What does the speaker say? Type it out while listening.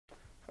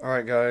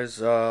Alright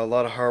guys, a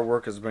lot of hard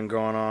work has been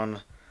going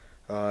on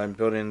in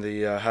building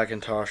the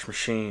Hackintosh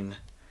machine,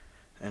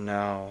 and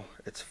now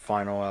it's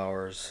final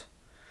hours.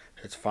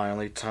 It's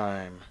finally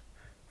time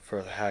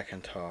for the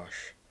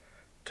Hackintosh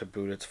to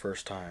boot its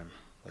first time.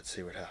 Let's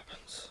see what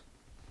happens.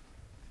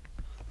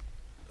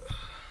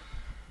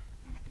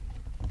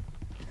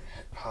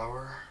 Hit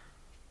power.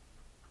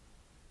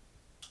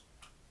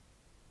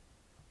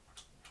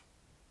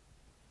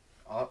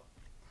 Up.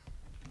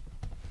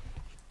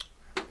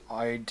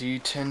 ID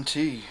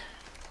 10T.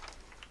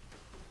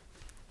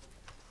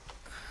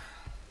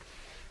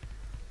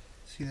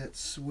 See that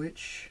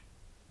switch?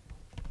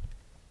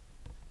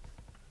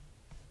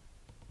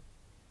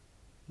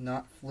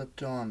 Not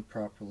flipped on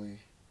properly.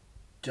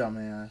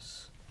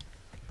 Dumbass.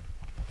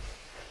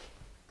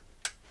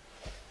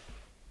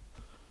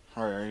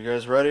 Alright, are you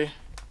guys ready?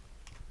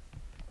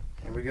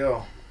 Here we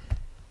go.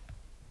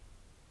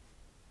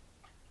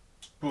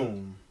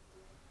 Boom.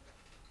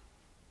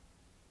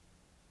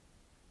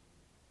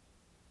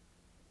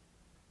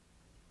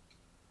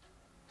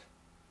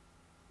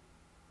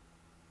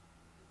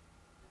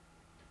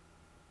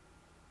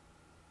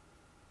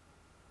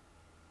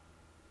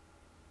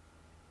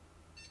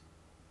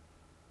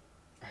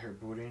 I hear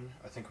booting.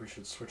 I think we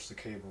should switch the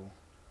cable.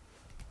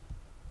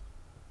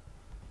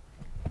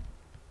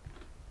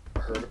 I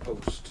heard a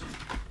post.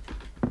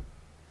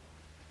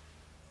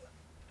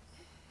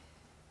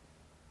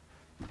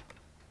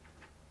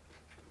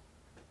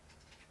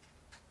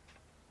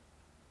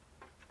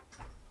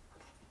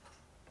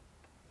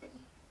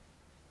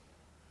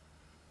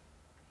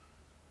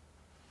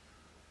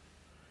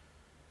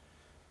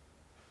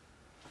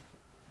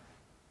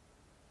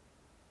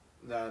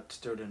 That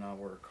still did not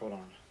work. Hold on.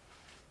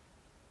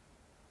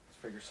 Let's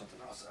figure something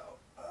else out.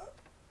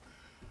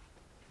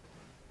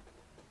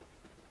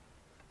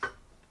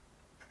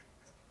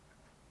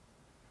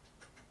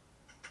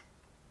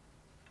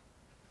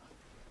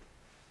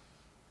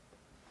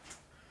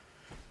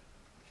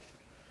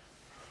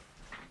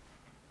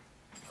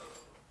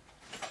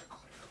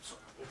 So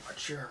I move my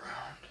chair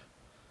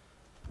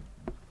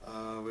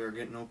around. We are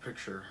getting no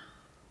picture.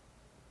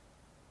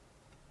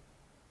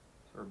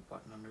 Is there a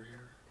button under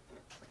here?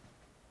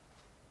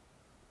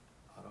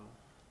 Auto.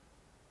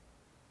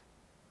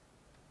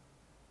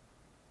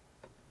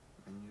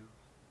 Menu.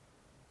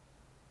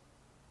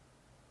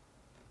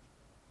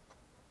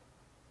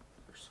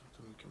 There's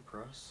something we can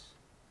press.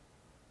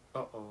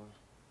 Uh-oh.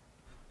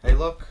 Hey,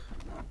 look.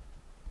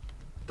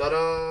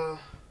 Ta-da!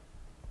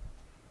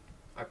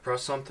 I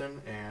pressed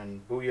something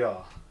and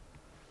booyah.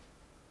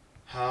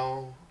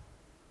 How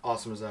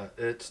awesome is that?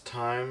 It's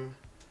time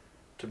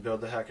to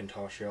build the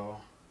Hackintosh,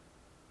 y'all.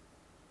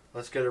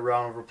 Let's get a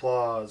round of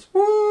applause.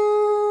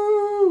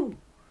 Woo!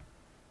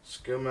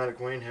 Skillmatic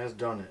Wayne has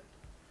done it.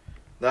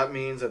 That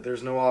means that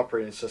there's no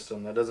operating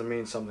system. That doesn't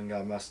mean something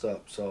got messed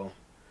up. So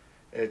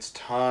it's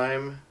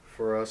time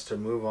for us to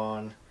move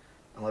on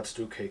and let's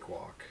do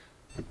Kakewalk.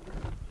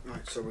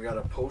 Alright, so we got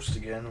a post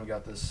again. We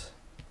got this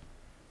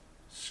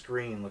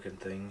screen looking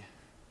thing.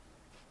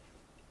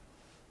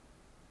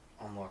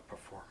 Unlock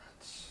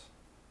performance.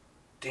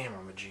 Damn,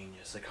 I'm a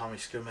genius. They call me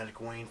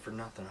Skillmatic Wayne for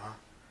nothing, huh?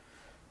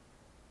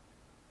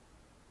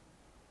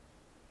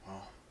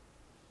 Well,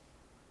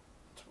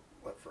 let's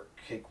wait for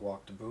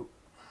Kakewalk to boot.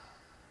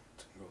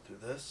 Let's go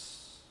through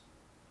this.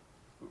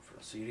 Boot for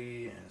a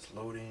CD, and it's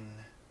loading.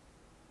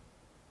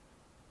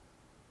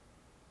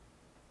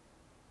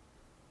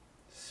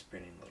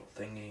 Spinning little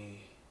thingy.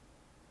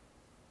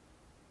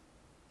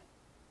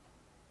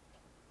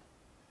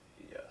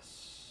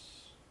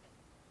 Yes.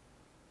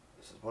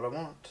 This is what I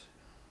want.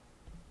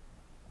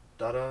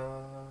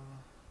 Da-da.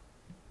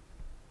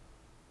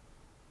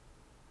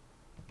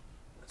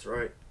 That's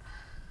right.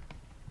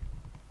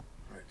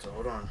 Alright, so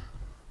hold on.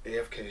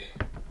 AFK.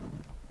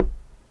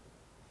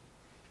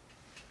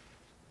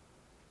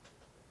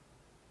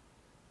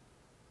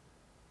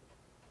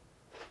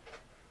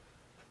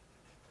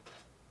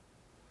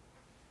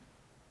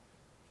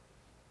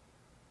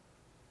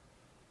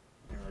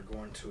 And we're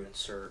going to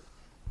insert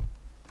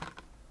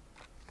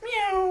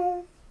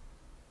meow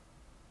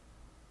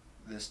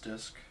this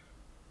disc.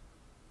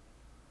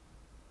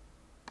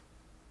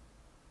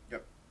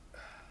 Yep.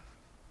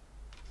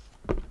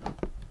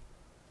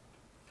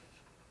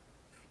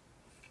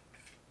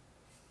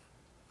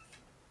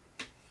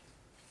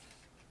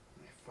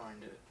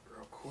 Find it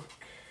real quick.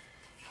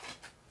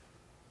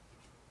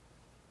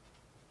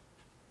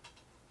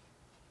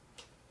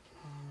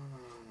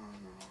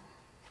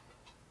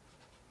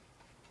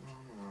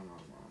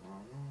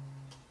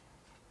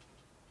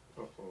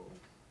 Uh-oh.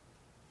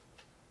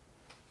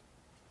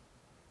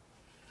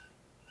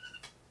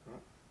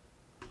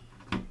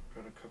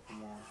 Got a couple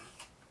more.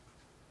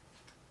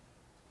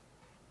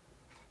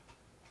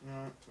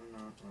 No.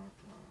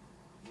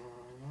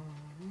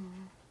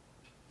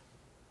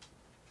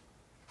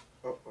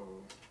 Uh-oh.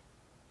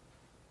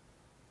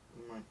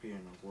 We might be in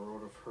a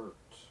world of hurt.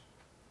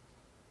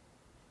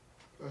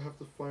 I have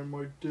to find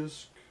my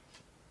disc.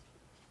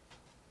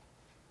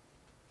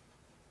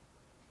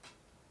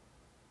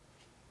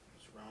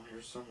 It's around here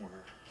here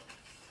somewhere.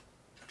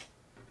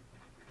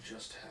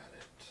 Just had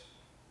it.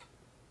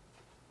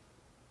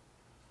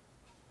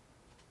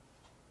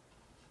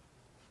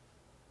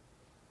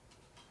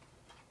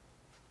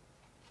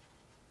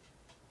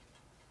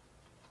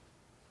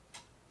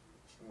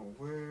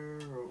 Where,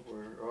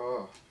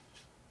 oh,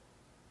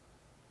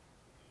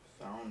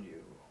 found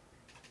you.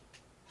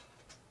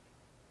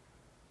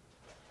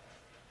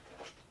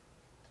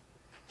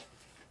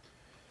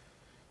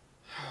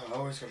 I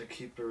always gotta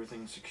keep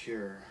everything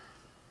secure.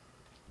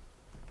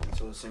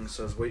 So this thing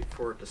says wait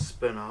for it to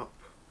spin up.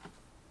 I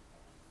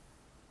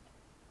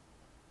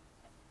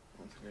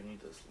don't think I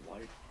need this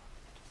light.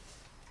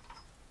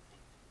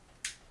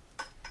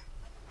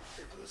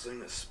 Wait for this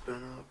thing to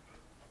spin up.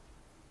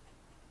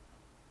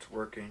 It's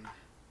working.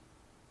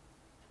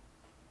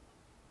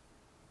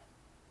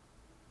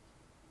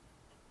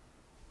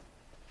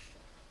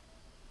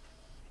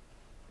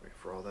 Wait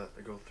for all that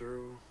to go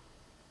through.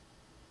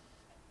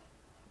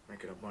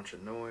 Making a bunch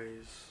of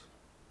noise.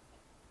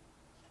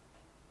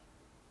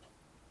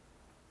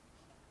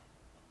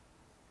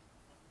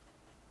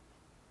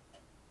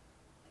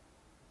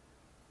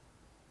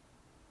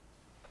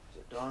 Is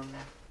it done?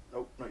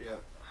 Nope, not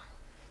yet.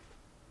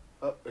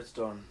 Oh, it's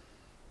done.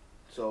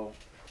 So,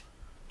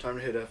 time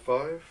to hit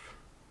F5.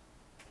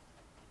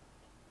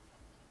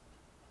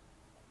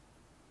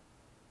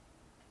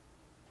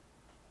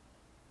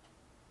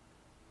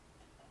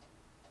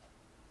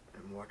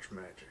 And watch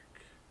magic.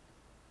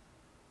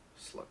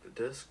 Select the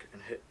disc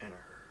and hit enter.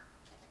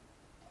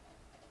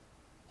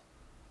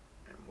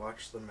 And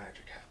watch the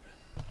magic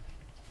happen.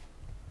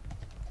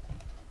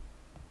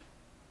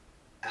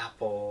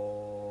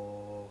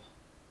 Apple.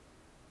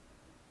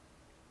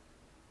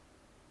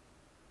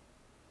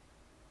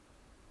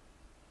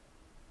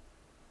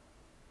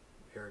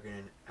 We are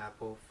getting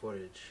Apple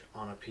footage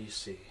on a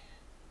PC.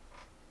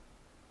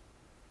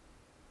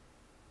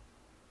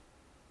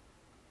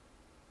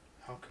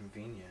 How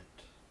convenient.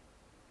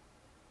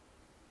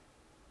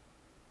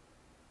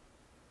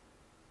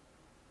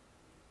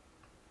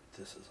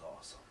 This is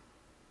awesome.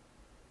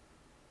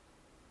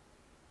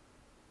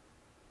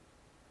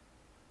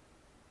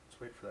 Let's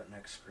wait for that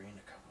next screen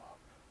to come up.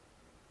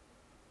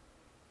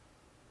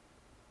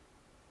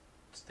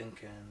 It's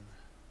thinking.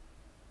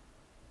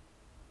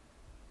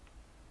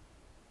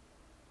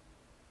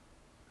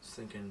 It's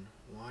thinking,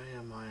 why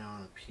am I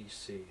on a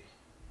PC?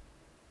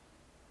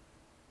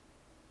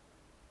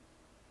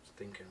 It's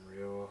thinking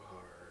real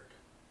hard.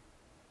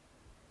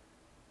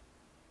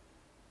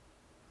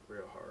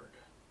 Real hard.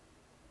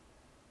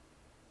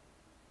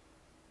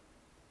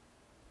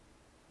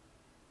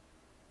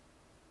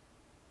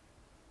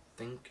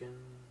 Thinking.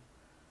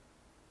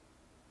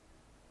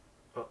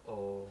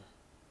 Uh-oh.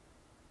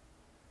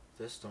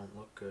 This don't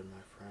look good,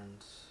 my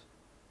friends.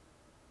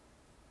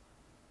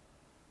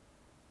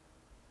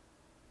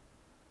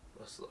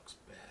 This looks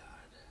bad.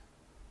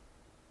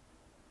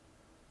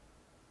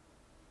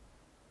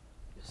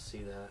 You see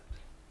that?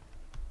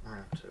 I'm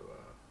gonna have to,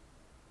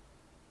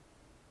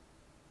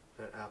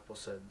 that Apple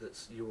said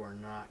this, you are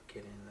not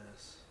getting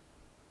this.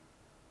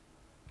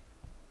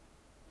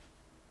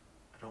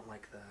 I don't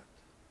like that.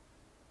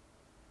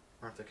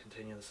 I'll have to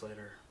continue this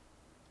later.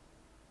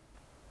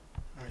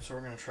 Alright, so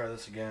we're going to try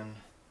this again.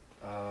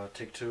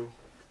 Take two.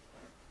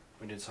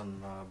 We did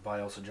some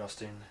BIOS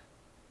adjusting.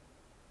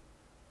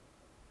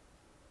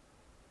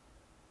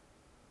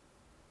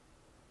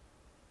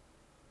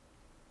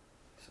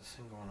 Is this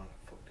thing going out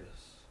of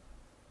focus?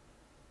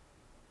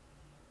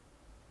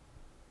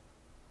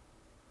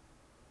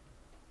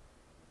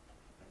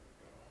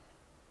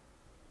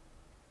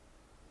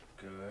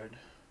 There we go. Good.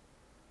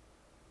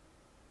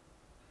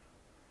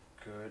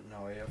 Good,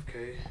 now AFK.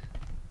 Which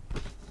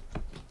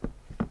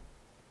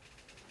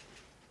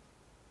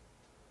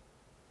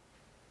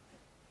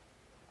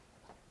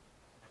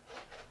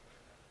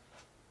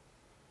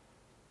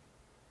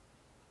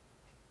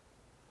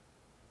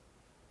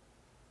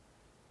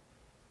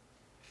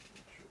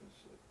is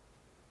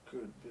a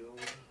good build.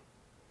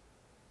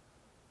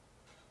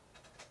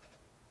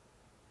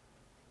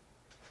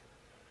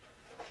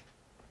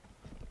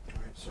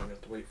 Alright, so I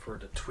have to wait for it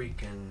to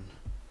tweak and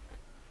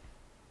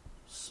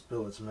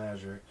spill its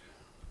magic.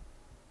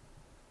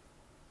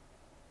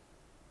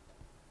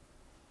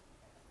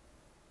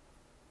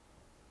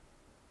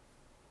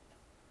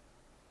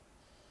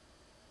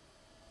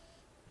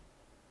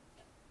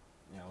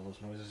 Yeah, all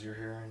those noises you're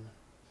hearing.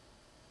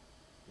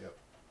 Yep.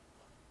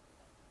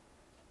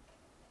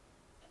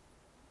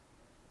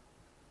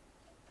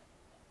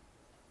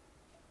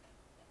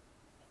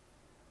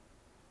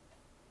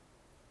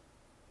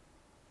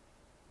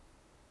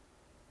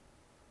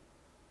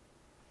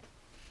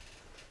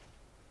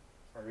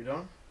 Are we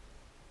done?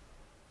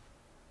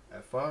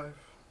 F5.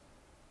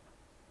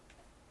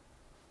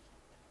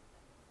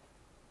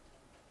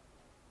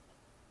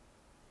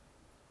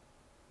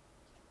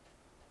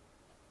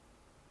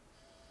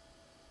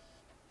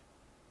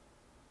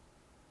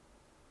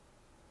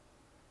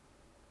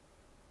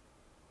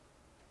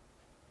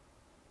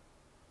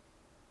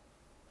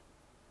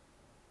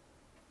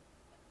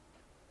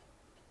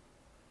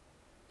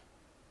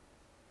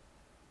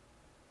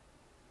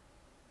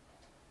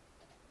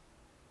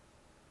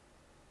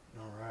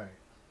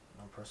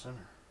 press enter.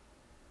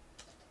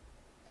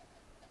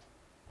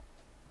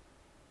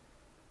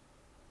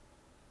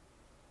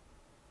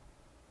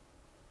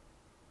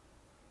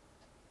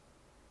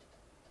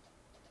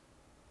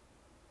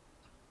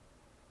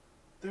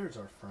 There's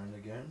our friend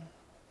again.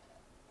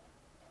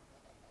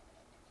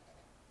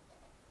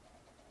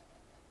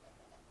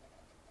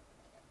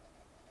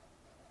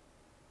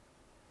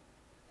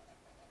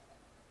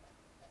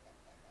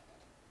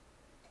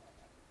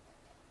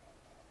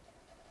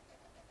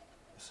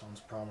 This sounds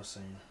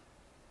promising.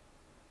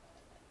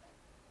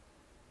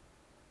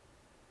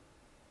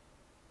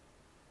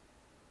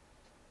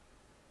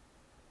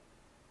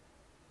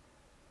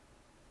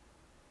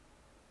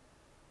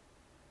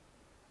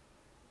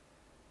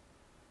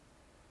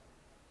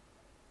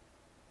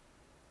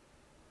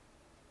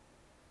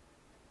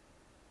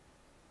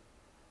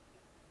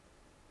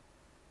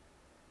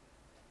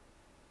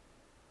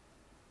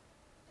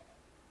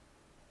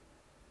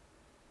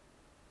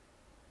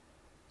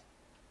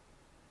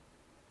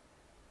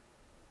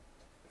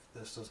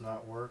 If this does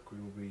not work, we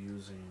will be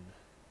using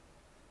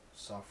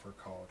software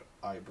called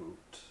iBoot.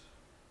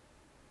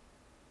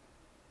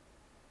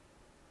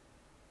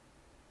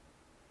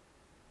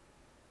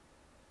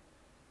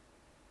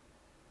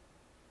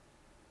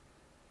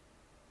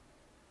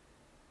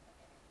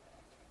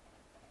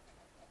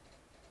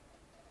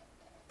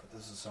 But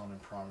this is sounding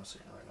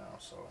promising right now,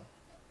 so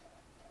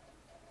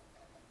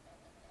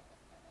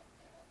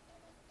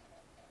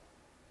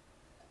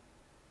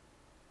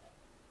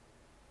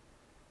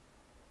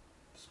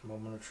just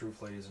moment of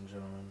truth, ladies and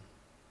gentlemen.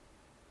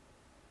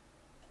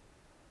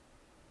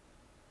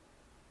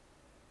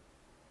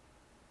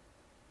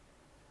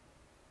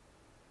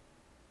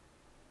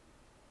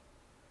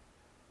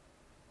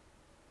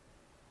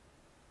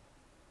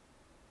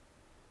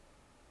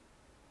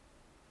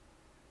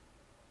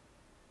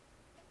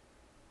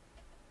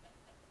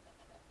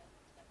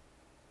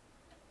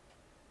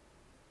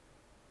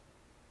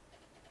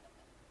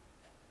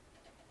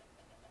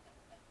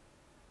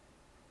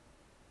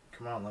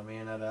 Come on, let me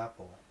in that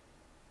apple.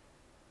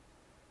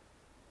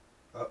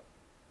 Oh.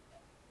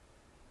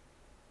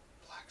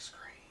 Black screen.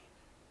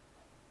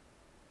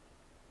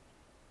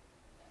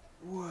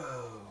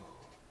 Whoa.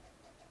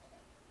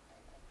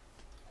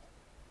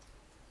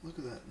 Look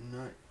at that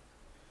nut.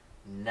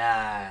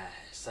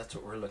 Nice. That's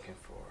what we're looking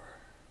for.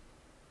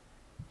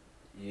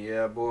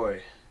 Yeah,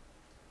 boy.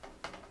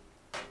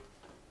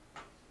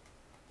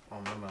 Oh,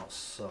 my mouse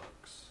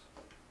sucks.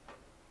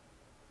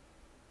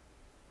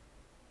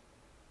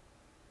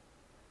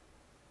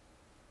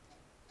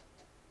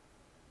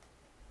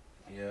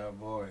 Yeah,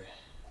 boy.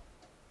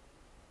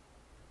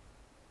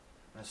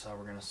 That's how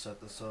we're gonna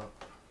set this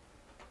up.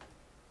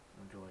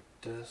 I'm gonna do like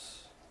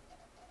this.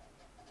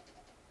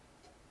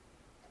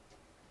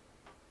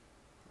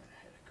 I'm gonna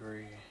hit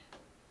agree.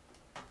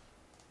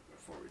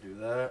 Before we do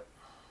that,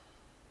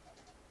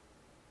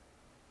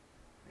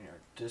 we need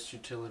our disk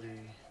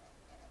utility.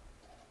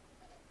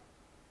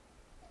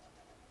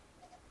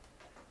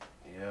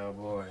 Yeah,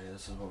 boy.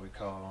 This is what we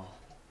call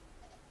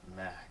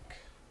Mac.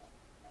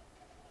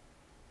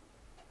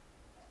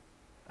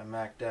 A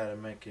Mac data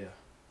make you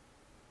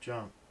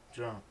jump,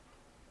 jump.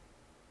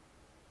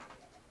 I'm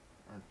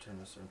going to turn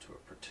this into a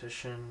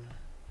partition.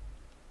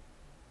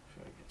 If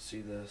you can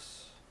see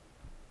this,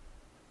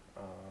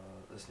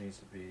 this needs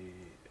to be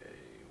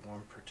a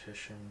one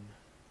partition,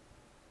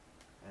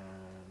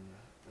 and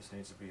this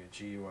needs to be a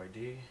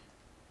GUID.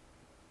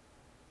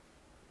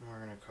 And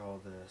we're going to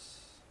call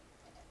this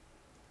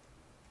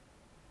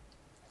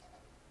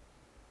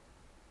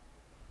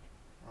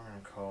oh,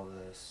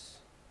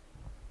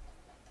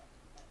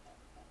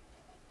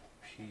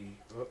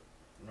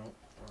 nope,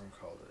 we're going to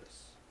call this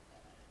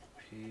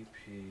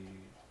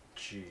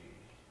PPG.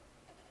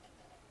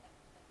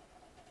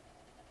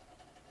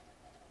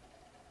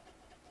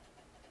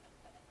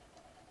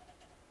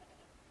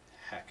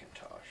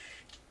 Hackintosh.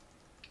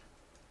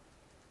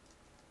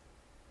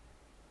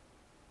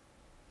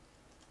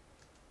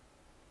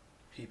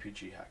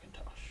 PPG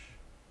Hackintosh.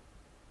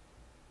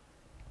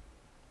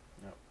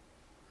 Nope.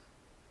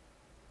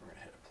 We're going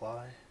to hit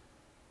apply.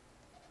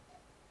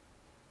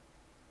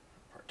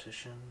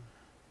 Partition,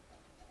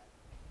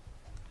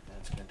 and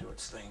it's going to do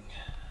its thing.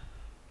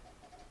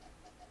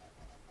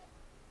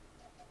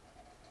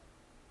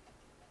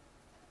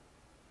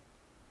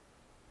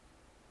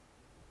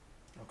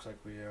 Looks like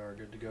we are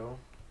good to go.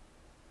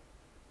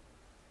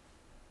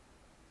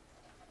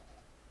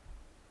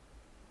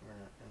 We're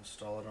going to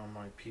install it on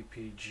my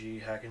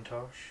PPG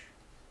Hackintosh.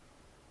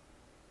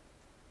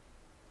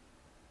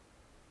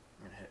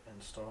 I'm going to hit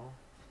install.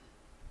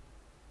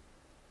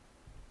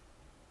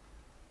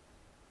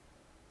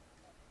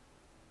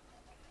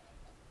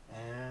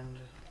 And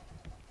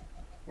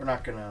we're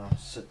not gonna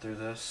sit through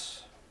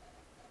this,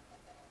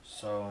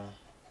 so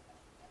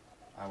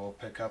I will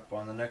pick up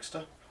on the next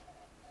step.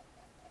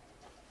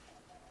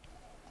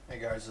 Hey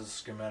guys, this is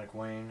Schematic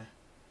Wayne.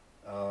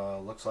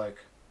 Looks like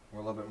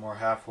we're a little bit more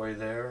halfway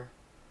there,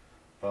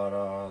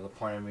 but the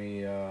point of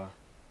me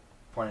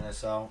pointing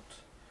this out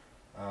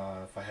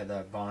If I had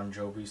that Bon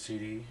Jovi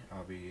CD,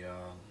 I'll be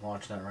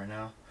launching that right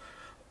now.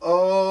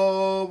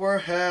 Oh, we're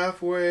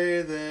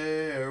halfway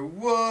there.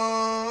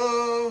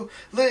 Whoa,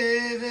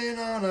 living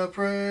on a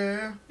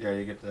prayer. Yeah,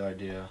 you get the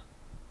idea.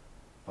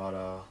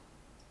 But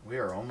we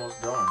are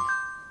almost done.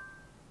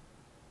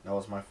 That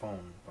was my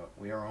phone, but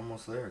we are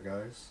almost there,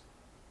 guys.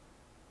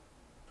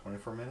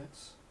 24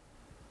 minutes.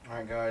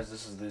 Alright guys,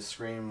 this is the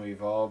screen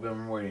we've all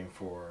been waiting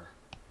for.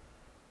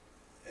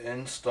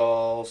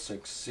 Install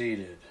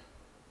succeeded.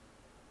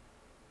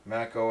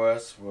 Mac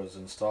OS was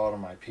installed on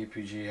my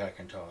PPG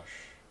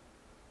Hackintosh.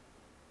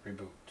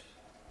 Reboot.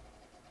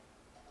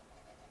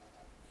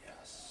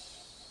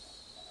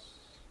 Yes.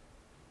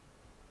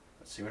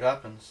 Let's see what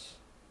happens.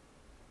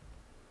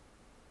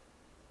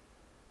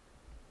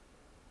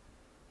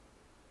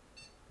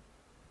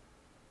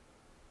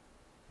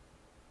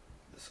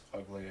 This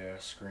ugly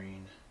ass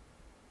screen.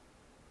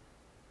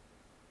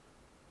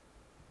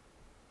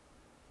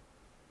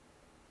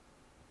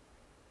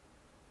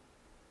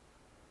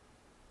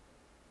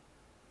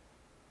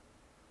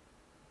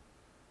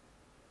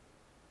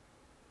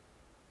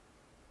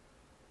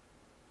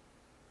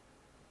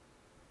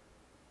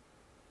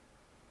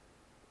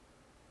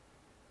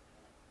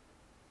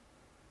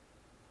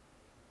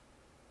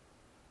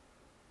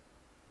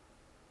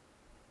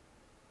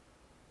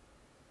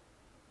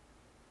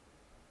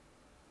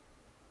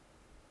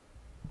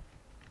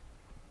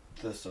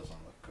 This doesn't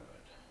look good.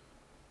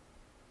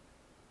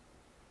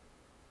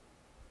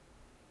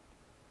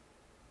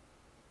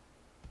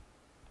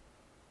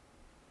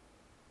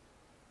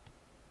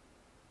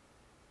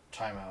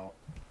 Timeout.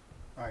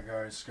 Alright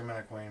guys,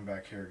 schematic Wayne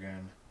back here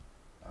again.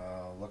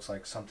 Looks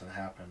like something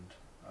happened.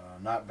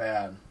 Not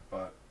bad,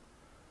 but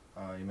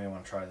you may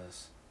want to try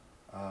this.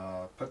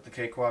 Put the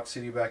Kakewalk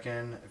CD back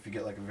in. If you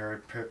get like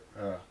a it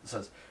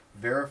says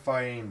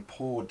verifying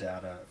pool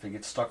data. If it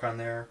gets stuck on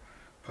there,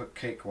 put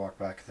Kakewalk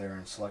back there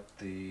and select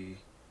the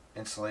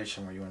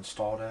installation where you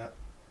installed at.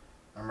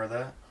 Remember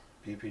that?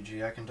 PPG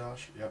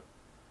Hackintosh? Yep.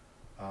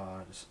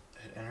 Just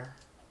hit enter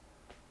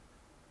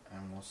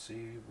and we'll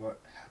see what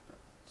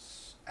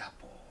happens.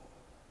 Apple.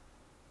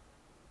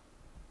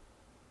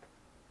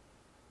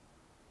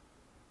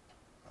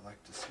 I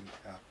like to see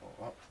Apple.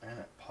 Oh, and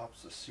it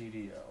pops the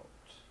CD out.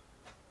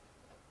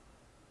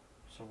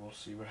 So we'll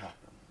see what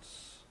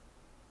happens.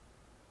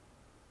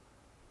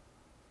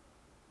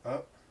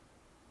 Oh.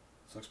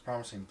 This looks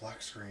promising.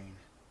 Black screen.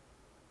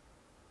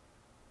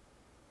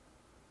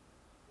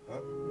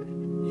 Oh,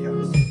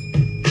 yes.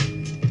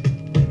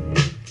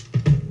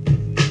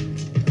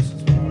 This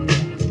is what I'm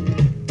doing.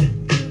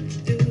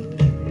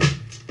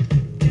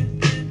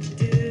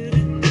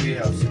 We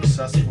have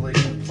successfully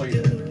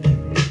completed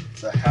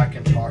the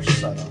Hackintosh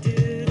setup.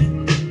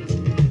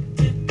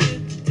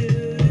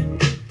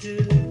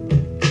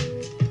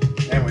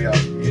 And we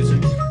have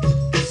music,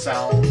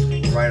 sound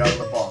right out of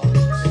the box.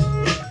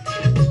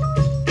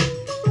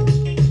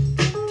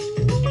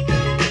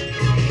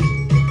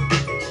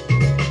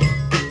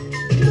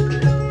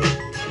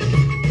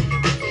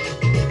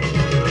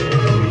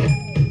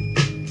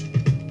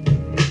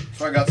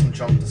 So I got some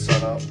junk to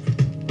set up,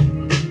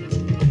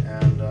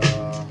 and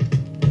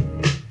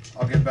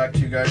I'll get back to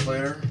you guys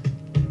later.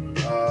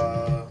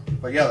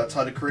 But yeah, that's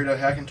how to create a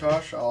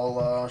Hackintosh.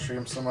 I'll show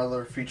you some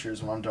other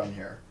features when I'm done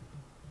here.